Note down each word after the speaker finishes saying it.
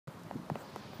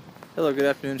Hello, good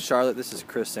afternoon, Charlotte. This is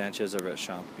Chris Sanchez over at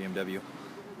BMW.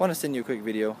 Want to send you a quick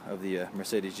video of the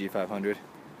Mercedes G500.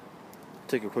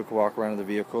 Take a quick walk around the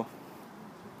vehicle.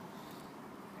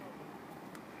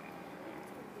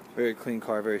 Very clean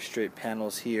car, very straight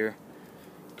panels here.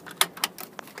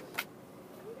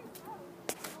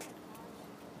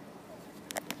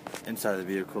 Inside of the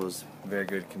vehicle is very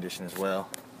good condition as well.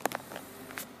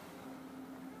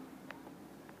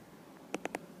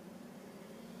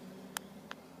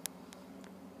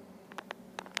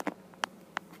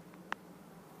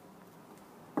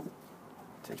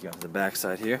 Take you onto the back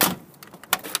side here.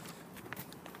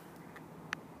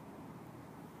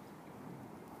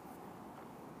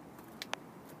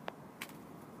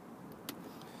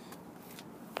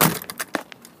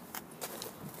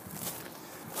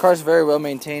 Car's very well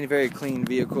maintained, very clean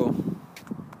vehicle.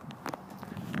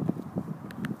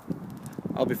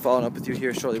 I'll be following up with you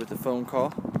here shortly with a phone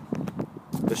call.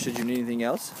 But should you need anything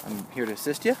else, I'm here to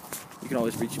assist you. You can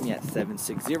always reach me at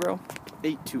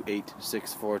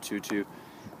 760-828-6422.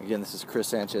 Again, this is Chris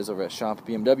Sanchez over at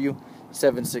BMW,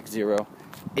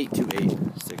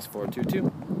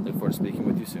 760-828-6422. Look forward to speaking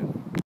with you soon.